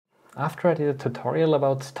After I did a tutorial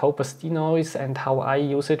about Topaz DeNoise and how I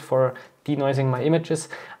use it for denoising my images,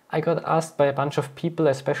 I got asked by a bunch of people,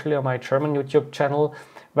 especially on my German YouTube channel,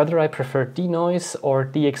 whether I prefer DeNoise or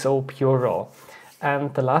DXO PureRAW.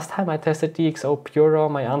 And the last time I tested DXO PureRAW,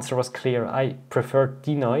 my answer was clear. I prefer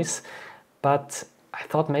DeNoise, but I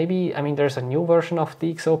thought maybe, there's a new version of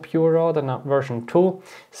DXO PureRAW, the version 2,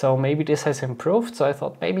 so maybe this has improved, so I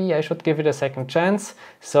thought maybe I should give it a second chance.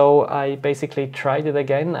 So I basically tried it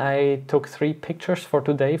again. I took 3 pictures for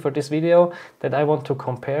today for this video that I want to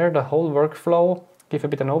compare the whole workflow, give a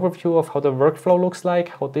bit an overview of how the workflow looks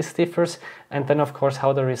like, how this differs, and then of course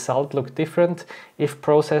how the result look different if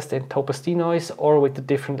processed in Topaz DeNoise or with the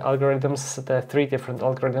different algorithms, the 3 different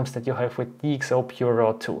algorithms that you have with DXO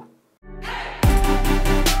PureRAW2.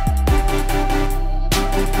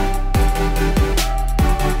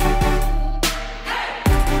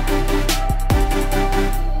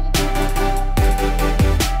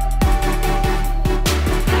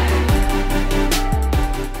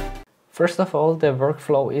 First of all, the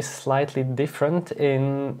workflow is slightly different.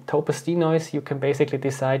 In Topaz DeNoise, you can basically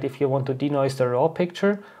decide if you want to denoise the raw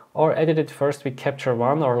picture or edit it first with Capture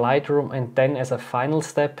One or Lightroom and then as a final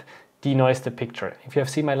step, denoise the picture. If you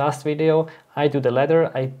have seen my last video, I do the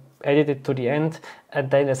latter, I edit it to the end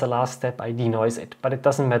and then as a last step I denoise it, but it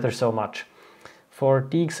doesn't matter so much. For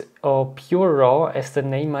DXO PureRAW, as the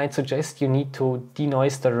name might suggest, you need to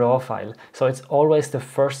denoise the raw file. So it's always the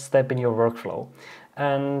first step in your workflow.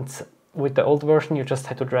 And with the old version, you just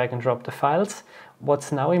had to drag and drop the files.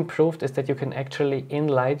 What's now improved is that you can actually, in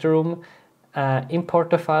Lightroom, import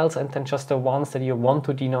the files and then just the ones that you want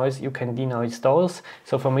to denoise, you can denoise those.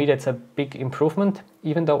 So for me, that's a big improvement.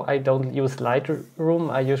 Even though I don't use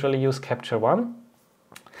Lightroom, I usually use Capture One.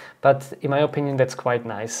 But in my opinion, that's quite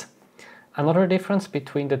nice. Another difference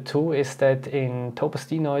between the two is that in Topaz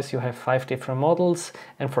DeNoise you have 5 different models,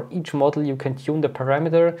 and for each model you can tune the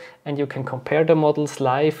parameter and you can compare the models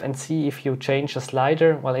live and see if you change a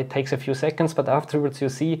slider. Well, it takes a few seconds, but afterwards you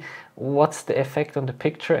see what's the effect on the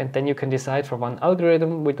picture, and then you can decide for one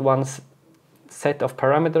algorithm with one set of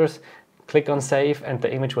parameters, click on save and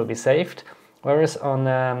the image will be saved. Whereas on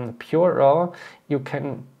PureRAW you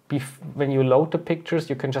can, when you load the pictures,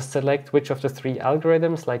 you can just select which of the 3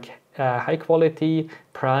 algorithms, like high quality,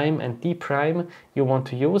 prime and D prime, you want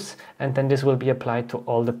to use, and then this will be applied to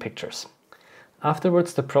all the pictures.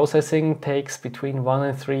 Afterwards, the processing takes between 1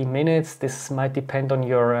 and 3 minutes. This might depend on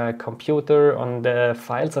your computer, on the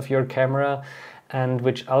files of your camera, and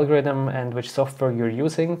which algorithm and which software you're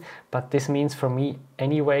using. But this means for me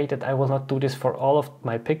anyway that I will not do this for all of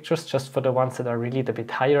my pictures, just for the ones that are really a bit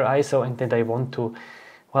higher ISO and that I want to,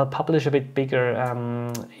 well, publish a bit bigger,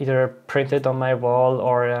 either print it on my wall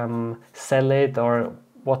or sell it or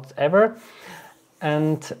whatever.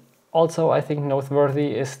 And also I think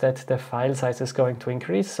noteworthy is that the file size is going to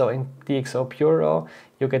increase. So in DXO PureRAW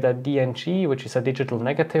you get a DNG, which is a digital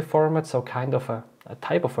negative format, so kind of a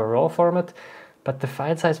type of a RAW format, but the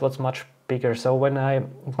file size was much bigger. So when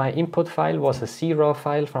my input file was a CRAW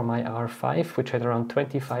file from my R5, which had around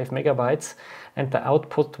 25 megabytes, and the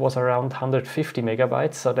output was around 150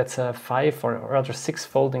 megabytes. So that's a 5 or rather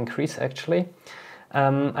 6-fold increase actually.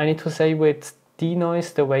 I need to say with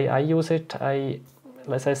DeNoise, the way I use it,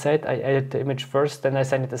 as I said, I edit the image first, then I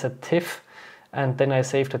send it as a TIFF, and then I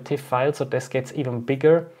save the TIFF file, so this gets even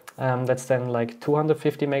bigger. That's then like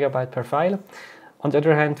 250 megabyte per file. On the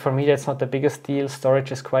other hand, for me, that's not the biggest deal.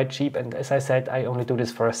 Storage is quite cheap, and as I said, I only do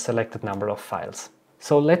this for a selected number of files.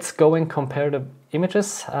 So let's go and compare the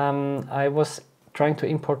images. I was trying to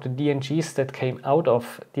import the DNGs that came out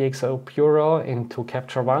of DXO PureRAW into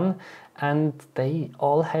Capture One, and they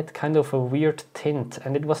all had kind of a weird tint.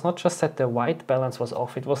 And it was not just that the white balance was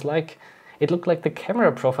off, it looked like the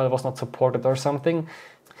camera profile was not supported or something.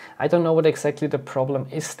 I don't know what exactly the problem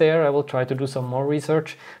is there. I will try to do some more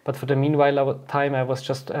research, but for the meanwhile time I was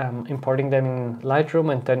just importing them in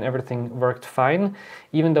Lightroom, and then everything worked fine,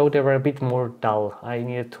 even though they were a bit more dull. I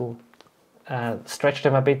needed to stretch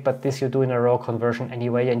them a bit, but this you do in a raw conversion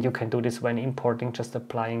anyway, and you can do this when importing, just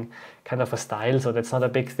applying kind of a style, so that's not a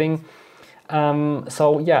big thing.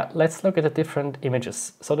 So yeah, let's look at the different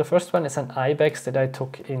images. So the first one is an ibex that I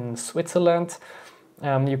took in Switzerland.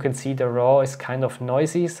 You can see the raw is kind of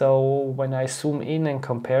noisy, so when I zoom in and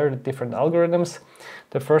compare the different algorithms,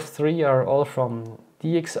 the first 3 are all from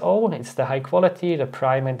DXO. It's the high quality, the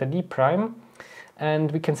prime and the D prime,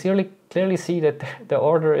 and we can clearly see that the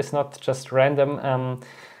order is not just random.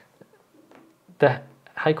 The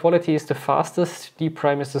high quality is the fastest, D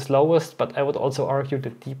prime is the slowest, but I would also argue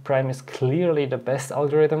that D prime is clearly the best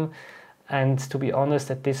algorithm. And to be honest,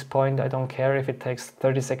 at this point, I don't care if it takes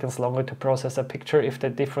 30 seconds longer to process a picture if the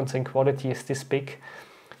difference in quality is this big.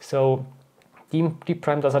 So Deep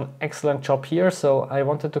Prime does an excellent job here, so I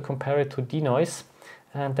wanted to compare it to DeNoise,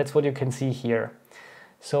 and that's what you can see here.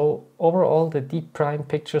 So overall, the Deep Prime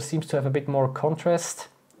picture seems to have a bit more contrast,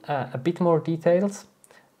 a bit more details.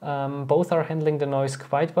 Both are handling the noise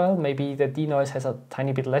quite well. Maybe the DeNoise has a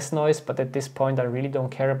tiny bit less noise, but at this point I really don't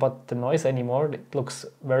care about the noise anymore. It looks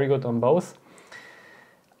very good on both.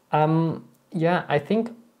 Yeah, I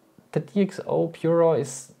think the DXO PureRAW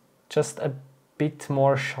is just a bit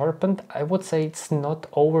more sharpened. I would say it's not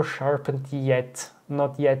over sharpened yet,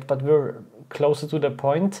 not yet, but we're closer to the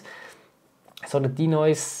point. So the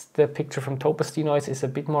DeNoise, the picture from Topaz DeNoise is a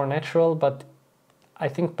bit more natural, but I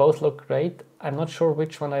think both look great. I'm not sure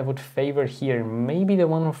which one I would favor here. Maybe the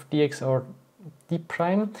one of DX or Deep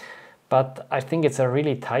Prime, but I think it's a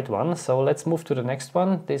really tight one. So let's move to the next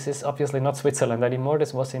one. This is obviously not Switzerland anymore.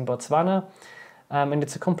 This was in Botswana. And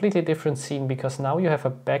it's a completely different scene because now you have a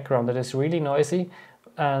background that is really noisy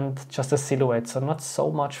and just a silhouette, so not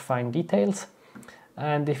so much fine details.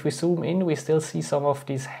 And if we zoom in, we still see some of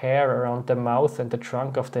this hair around the mouth and the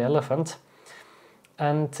trunk of the elephant.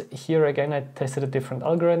 And here again, I tested the different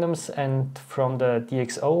algorithms, and from the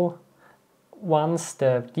DXO ones,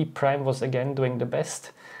 the Deep Prime was again doing the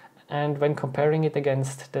best. And when comparing it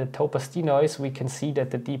against the Topaz DeNoise, we can see that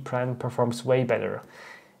the Deep Prime performs way better.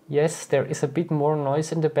 Yes, there is a bit more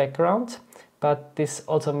noise in the background, but this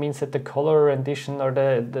also means that the color rendition or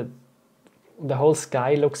the whole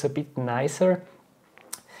sky looks a bit nicer.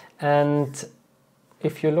 And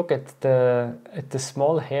if you look at the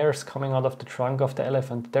small hairs coming out of the trunk of the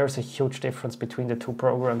elephant, there's a huge difference between the two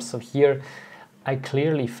programs. So here I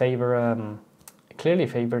clearly favor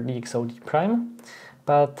DXO Deep Prime.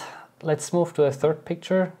 But let's move to a third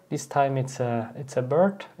picture. This time it's a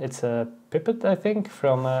bird. It's a pipit, I think,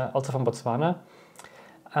 from also from Botswana.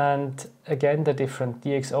 And again, the different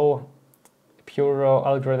DXO PureRAW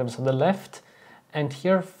algorithms on the left. And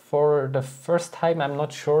here, for the first time, I'm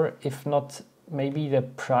not sure if not maybe the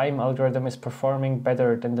Prime algorithm is performing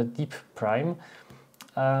better than the Deep Prime.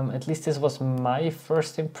 At least this was my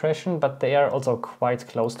first impression, but they are also quite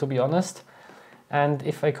close, to be honest. And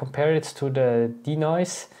if I compare it to the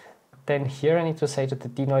DeNoise, then here I need to say that the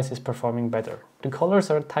DeNoise is performing better. The colors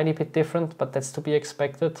are a tiny bit different, but that's to be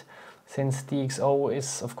expected, since DXO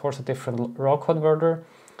is of course a different RAW converter.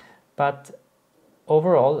 But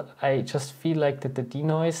overall, I just feel like that the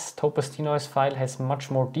Topaz DeNoise file has much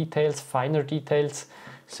more details, finer details.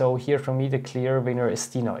 So here for me, the clear winner is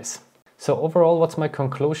DeNoise. So overall, what's my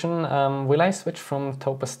conclusion? Will I switch from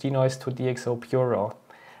Topaz DeNoise to DXO PureRAW?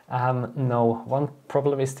 No. One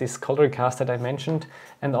problem is this color cast that I mentioned,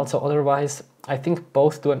 and also otherwise, I think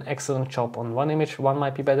both do an excellent job. On one image, one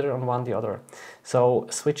might be better, on one the other. So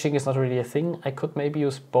switching is not really a thing. I could maybe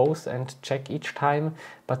use both and check each time,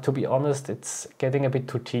 but to be honest, it's getting a bit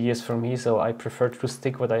too tedious for me, so I prefer to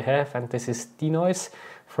stick what I have, and this is DeNoise.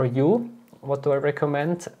 For you, what do I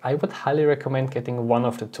recommend? I would highly recommend getting one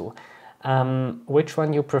of the two. Which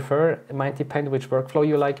one you prefer, it might depend which workflow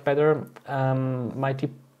you like better, might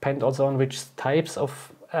depend also on which types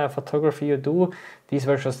of photography you do. These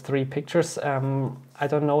were just 3 pictures. I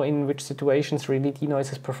don't know in which situations really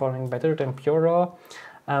DeNoise is performing better than PureRAW.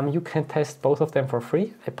 You can test both of them for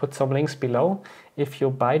free. I put some links below. If you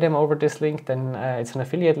buy them over this link, then it's an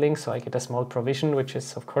affiliate link, so I get a small provision, which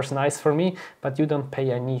is of course nice for me, but you don't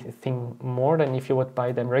pay anything more than if you would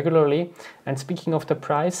buy them regularly. And speaking of the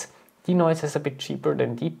price, DeNoise is a bit cheaper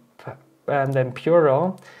than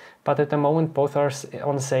PureRAW, but at the moment both are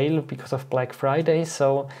on sale because of Black Friday.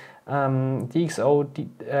 So DXO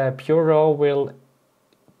PureRAW will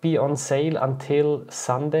be on sale until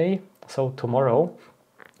Sunday, so tomorrow,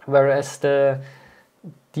 whereas the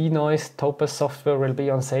DeNoise Topaz software will be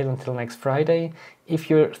on sale until next Friday. If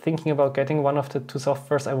you're thinking about getting one of the two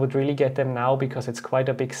softwares, I would really get them now because it's quite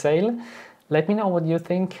a big sale. Let me know what you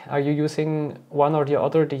think. Are you using one or the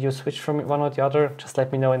other? Did you switch from one or the other? Just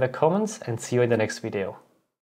let me know in the comments, and see you in the next video.